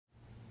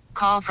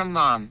Call from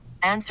mom.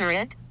 Answer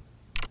it.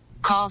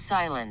 Call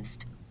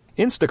silenced.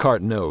 Instacart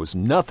knows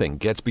nothing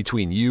gets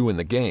between you and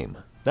the game.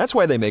 That's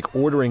why they make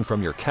ordering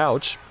from your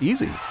couch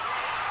easy.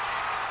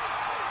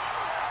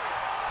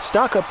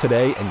 Stock up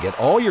today and get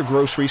all your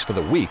groceries for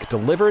the week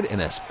delivered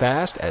in as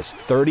fast as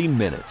 30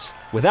 minutes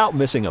without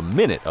missing a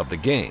minute of the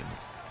game.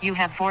 You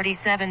have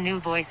 47 new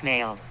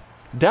voicemails.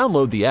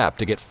 Download the app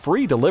to get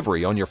free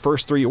delivery on your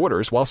first 3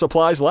 orders while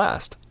supplies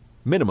last.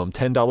 Minimum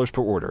 $10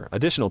 per order.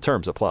 Additional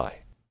terms apply.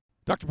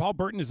 Dr. Paul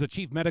Burton is the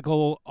Chief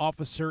Medical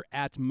Officer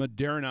at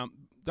Moderna.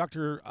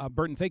 Dr.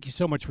 Burton, thank you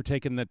so much for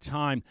taking the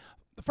time.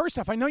 First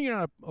off, I know you're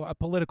not a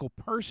political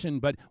person,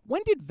 but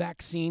when did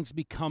vaccines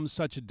become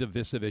such a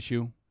divisive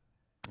issue?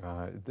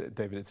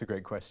 David, it's a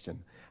great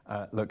question.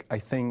 Look, I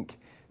think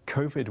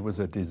COVID was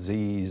a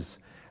disease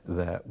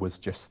that was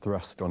just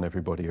thrust on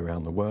everybody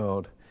around the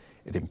world.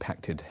 It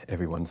impacted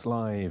everyone's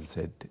lives.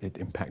 It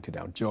impacted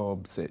our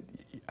jobs. It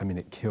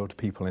killed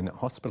people and it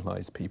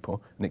hospitalized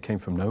people, and it came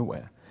from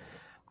nowhere.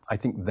 I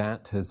think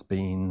that has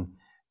been,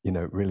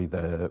 really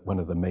one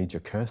of the major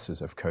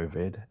curses of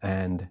COVID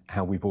and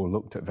how we've all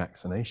looked at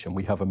vaccination.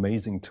 We have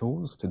amazing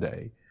tools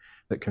today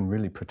that can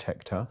really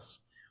protect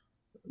us.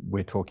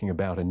 We're talking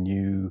about a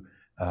new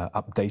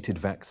updated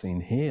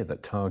vaccine here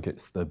that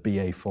targets the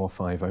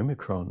BA.4/5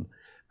 Omicron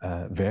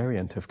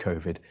variant of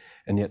COVID,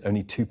 and yet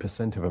only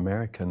 2% of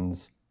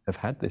Americans have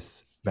had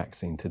this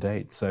vaccine to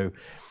date. So,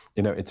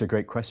 it's a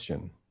great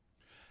question.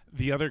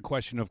 The other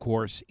question, of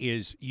course,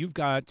 is you've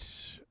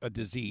got a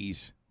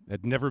disease that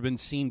had never been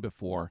seen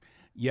before,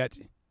 yet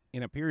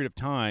in a period of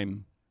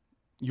time,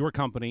 your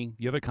company,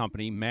 the other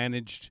company,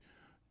 managed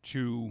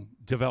to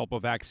develop a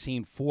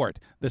vaccine for it.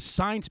 The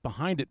science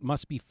behind it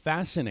must be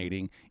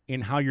fascinating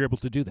in how you're able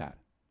to do that.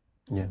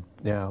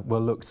 Yeah.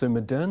 Well, look, so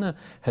Moderna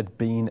had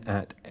been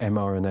at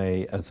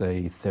mRNA as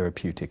a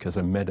therapeutic, as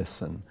a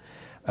medicine,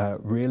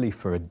 really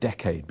for a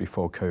decade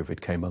before COVID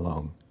came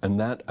along. And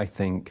that, I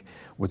think,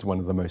 was one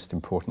of the most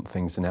important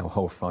things in our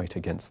whole fight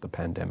against the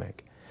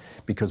pandemic,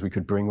 because we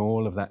could bring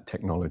all of that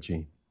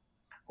technology,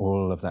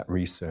 all of that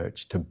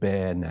research to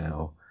bear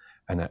now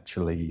and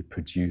actually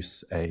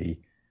produce a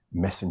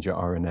messenger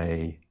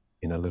RNA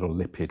in a little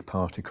lipid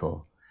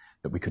particle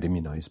that we could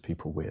immunize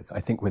people with.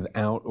 I think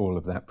without all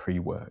of that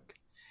pre-work,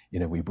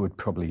 we would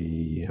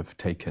probably have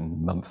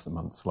taken months and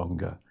months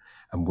longer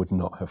and would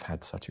not have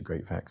had such a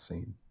great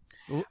vaccine.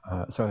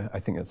 So I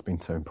think that's been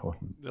so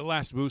important. The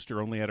last booster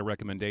only had a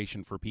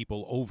recommendation for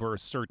people over a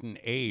certain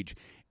age.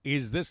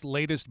 Is this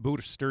latest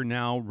booster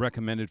now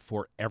recommended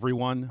for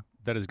everyone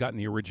that has gotten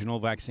the original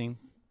vaccine?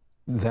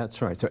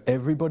 That's right. So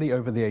everybody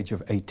over the age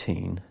of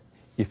 18,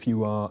 if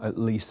you are at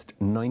least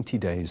 90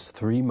 days,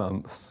 3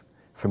 months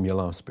from your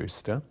last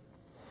booster,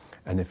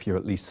 and if you're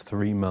at least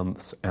 3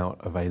 months out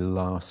of a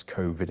last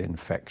COVID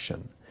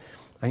infection.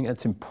 I think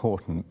that's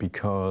important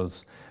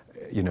because,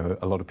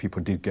 a lot of people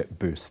did get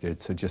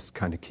boosted, so just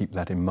kind of keep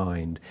that in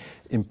mind.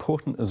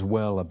 Important as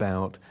well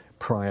about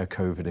prior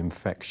COVID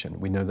infection.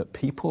 We know that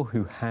people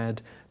who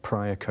had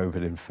prior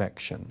COVID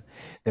infection,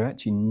 they're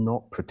actually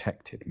not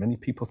protected. Many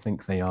people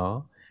think they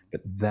are, but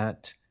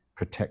that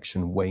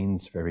protection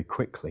wanes very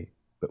quickly.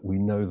 But we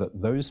know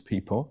that those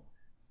people,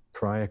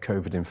 prior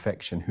COVID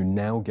infection, who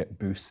now get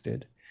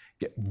boosted,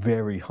 get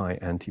very high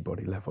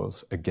antibody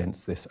levels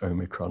against this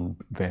Omicron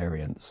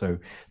variant. So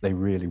they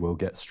really will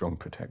get strong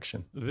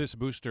protection. This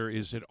booster,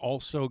 is it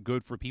also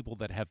good for people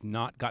that have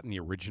not gotten the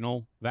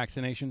original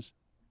vaccinations?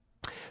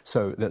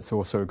 So that's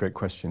also a great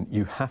question.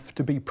 You have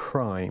to be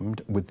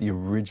primed with the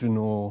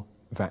original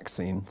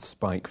vaccine,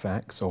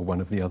 Spikevax, or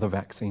one of the other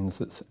vaccines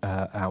that's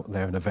out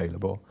there and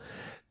available.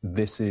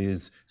 This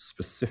is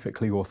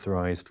specifically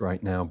authorized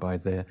right now by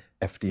the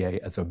FDA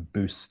as a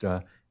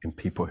booster in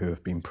people who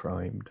have been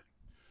primed.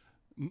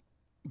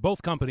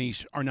 Both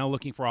companies are now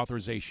looking for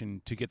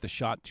authorization to get the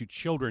shot to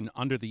children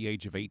under the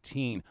age of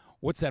 18.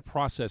 What's that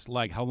process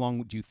like? How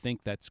long do you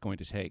think that's going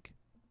to take?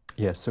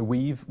 Yeah, so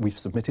we've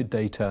submitted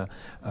data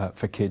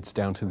for kids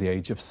down to the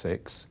age of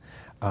 6.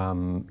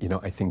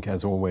 I think,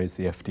 as always,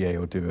 the FDA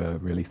will do a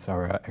really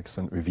thorough,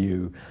 excellent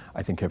review.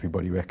 I think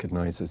everybody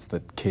recognizes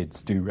that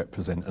kids do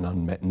represent an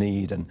unmet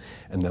need and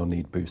they'll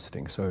need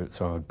boosting. So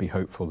I'd be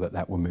hopeful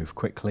that will move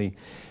quickly.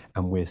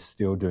 And we're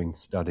still doing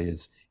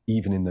studies,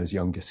 even in those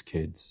youngest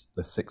kids,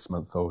 the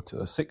 6-month-old to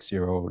the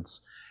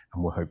 6-year-olds,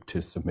 and we'll hope to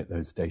submit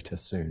those data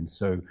soon.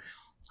 So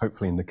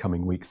hopefully in the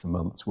coming weeks and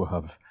months, we'll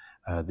have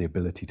the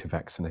ability to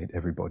vaccinate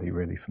everybody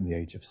really from the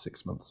age of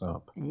 6 months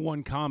up.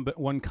 One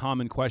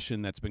common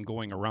question that's been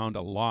going around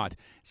a lot,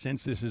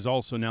 since this is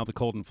also now the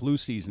cold and flu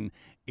season,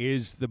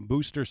 is the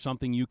booster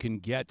something you can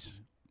get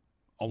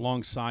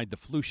alongside the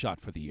flu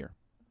shot for the year?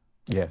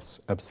 Yes,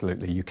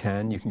 absolutely. You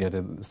can get it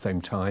at the same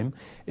time.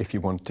 If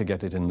you want to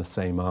get it in the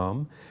same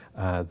arm,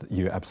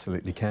 you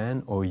absolutely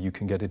can, or you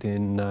can get it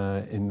in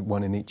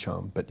one in each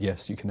arm. But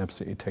yes, you can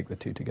absolutely take the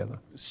two together.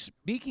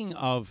 Speaking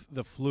of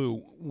the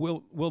flu,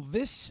 will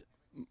this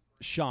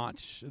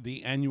shot,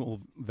 the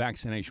annual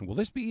vaccination, will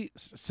this be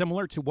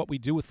similar to what we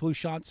do with flu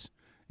shots?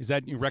 Is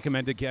that you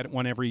recommend to get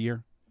one every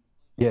year?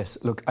 Yes,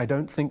 look, I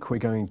don't think we're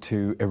going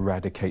to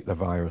eradicate the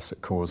virus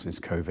that causes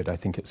COVID. I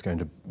think it's going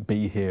to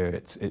be here,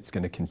 it's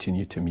going to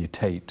continue to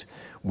mutate.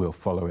 We'll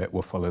follow it,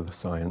 we'll follow the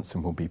science,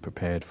 and we'll be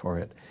prepared for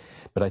it.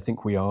 But I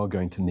think we are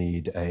going to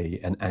need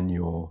an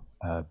annual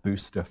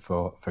booster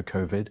for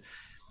COVID.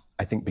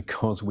 I think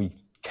because we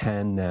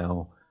can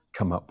now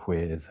come up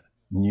with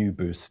new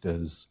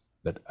boosters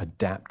that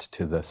adapt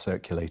to the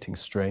circulating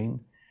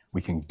strain,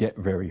 we can get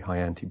very high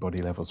antibody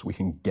levels, we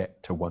can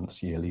get to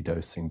once yearly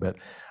dosing, but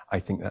I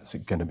think that's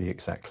going to be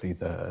exactly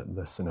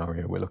the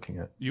scenario we're looking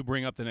at. You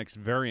bring up the next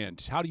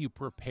variant. How do you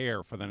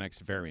prepare for the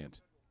next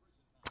variant?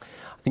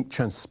 I think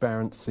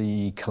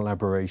transparency,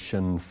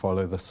 collaboration,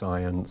 follow the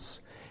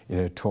science,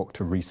 talk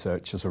to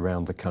researchers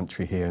around the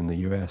country here in the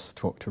US,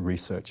 talk to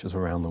researchers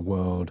around the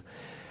world,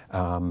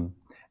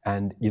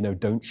 and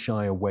don't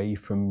shy away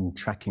from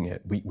tracking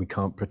it. We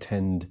can't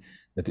pretend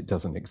that it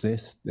doesn't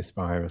exist. This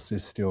virus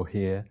is still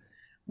here.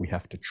 We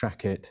have to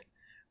track it.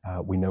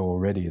 We know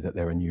already that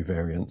there are new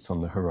variants on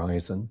the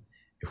horizon.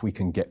 If we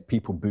can get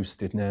people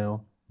boosted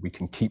now, we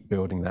can keep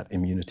building that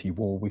immunity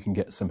wall. We can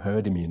get some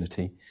herd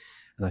immunity.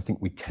 And I think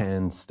we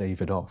can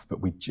stave it off,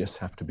 but we just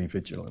have to be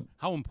vigilant.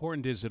 How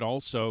important is it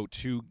also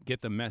to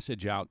get the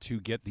message out, to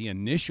get the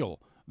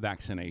initial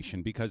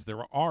vaccination? Because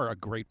there are a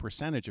great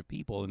percentage of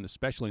people, and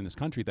especially in this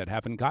country, that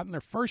haven't gotten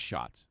their first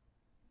shots.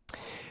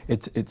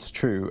 It's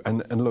true.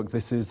 And look,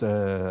 this is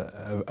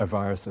a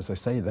virus, as I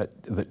say,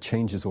 that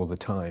changes all the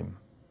time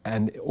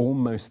and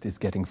almost is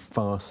getting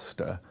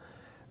faster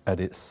at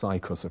its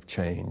cycles of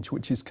change,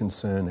 which is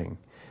concerning.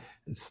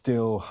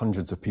 Still,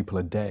 hundreds of people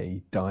a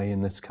day die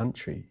in this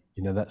country.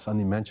 That's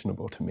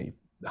unimaginable to me.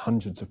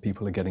 Hundreds of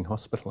people are getting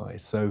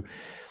hospitalized. So,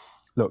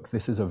 look,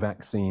 this is a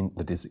vaccine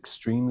that is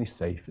extremely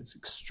safe. It's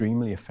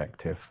extremely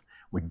effective.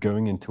 We're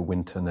going into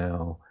winter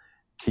now.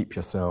 Keep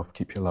yourself,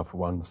 keep your loved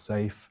ones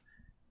safe.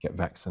 Get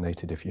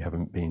vaccinated if you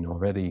haven't been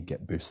already.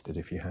 Get boosted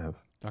if you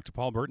have. Dr.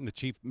 Paul Burton, the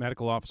Chief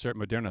Medical Officer at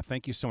Moderna,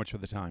 thank you so much for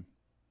the time.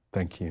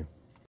 Thank you.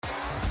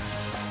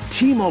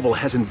 T-Mobile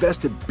has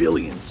invested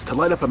billions to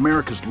light up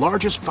America's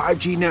largest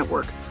 5G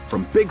network,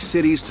 from big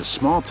cities to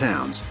small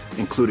towns,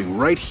 including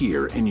right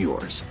here in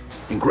yours.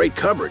 And great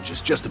coverage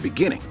is just the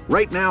beginning.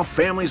 Right now,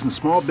 families and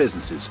small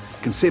businesses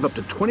can save up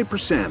to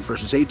 20%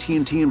 versus AT&T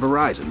and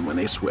Verizon when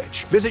they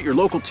switch. Visit your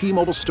local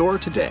T-Mobile store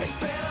today.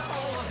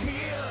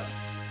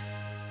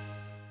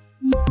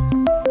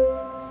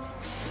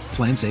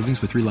 Plan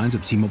savings with 3 lines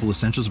of T-Mobile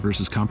Essentials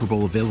versus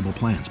comparable available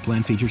plans.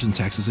 Plan features and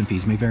taxes and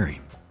fees may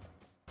vary.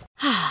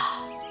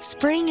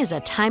 Spring is a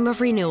time of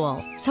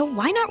renewal, so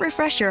why not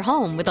refresh your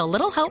home with a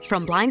little help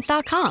from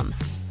Blinds.com?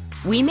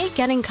 We make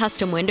getting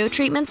custom window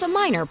treatments a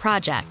minor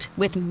project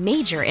with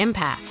major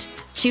impact.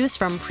 Choose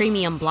from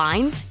premium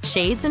blinds,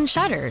 shades, and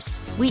shutters.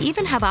 We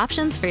even have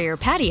options for your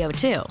patio,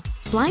 too.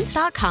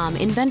 Blinds.com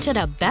invented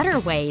a better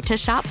way to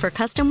shop for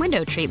custom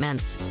window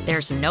treatments.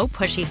 There's no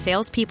pushy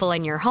salespeople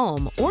in your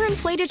home or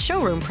inflated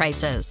showroom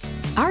prices.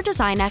 Our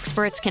design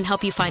experts can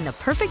help you find the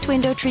perfect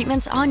window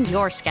treatments on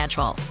your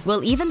schedule.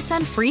 We'll even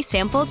send free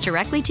samples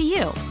directly to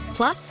you.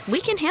 Plus, we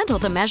can handle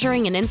the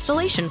measuring and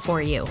installation for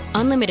you.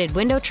 Unlimited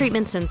window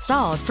treatments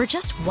installed for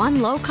just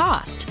one low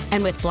cost.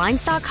 And with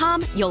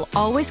Blinds.com, you'll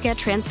always get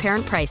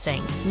transparent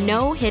pricing.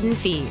 No hidden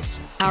fees.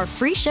 Our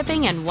free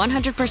shipping and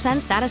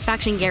 100%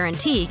 satisfaction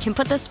guarantee can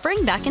put the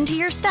spring back into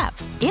your step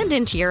and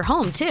into your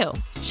home, too.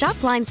 Shop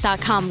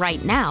Blinds.com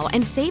right now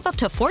and save up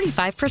to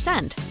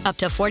 45%. Up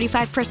to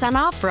 45%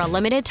 off for a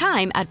limited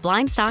time at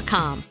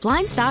Blinds.com.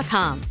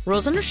 Blinds.com.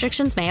 Rules and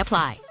restrictions may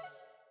apply.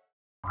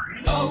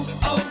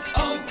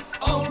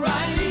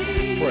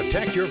 O'Reilly.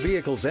 Protect your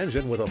vehicle's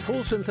engine with a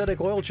full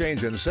synthetic oil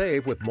change and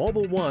save with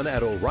Mobile One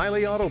at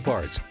O'Reilly Auto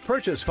Parts.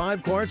 Purchase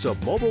 5 quarts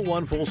of Mobile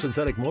One full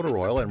synthetic motor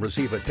oil and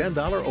receive a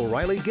 $10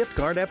 O'Reilly gift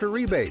card after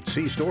rebate.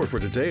 See store for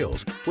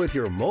details. With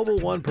your Mobile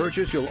One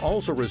purchase, you'll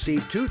also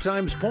receive 2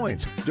 times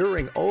points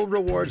during O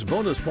Rewards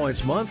Bonus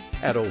Points Month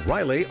at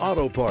O'Reilly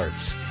Auto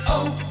Parts.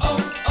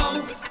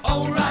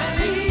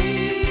 O'Reilly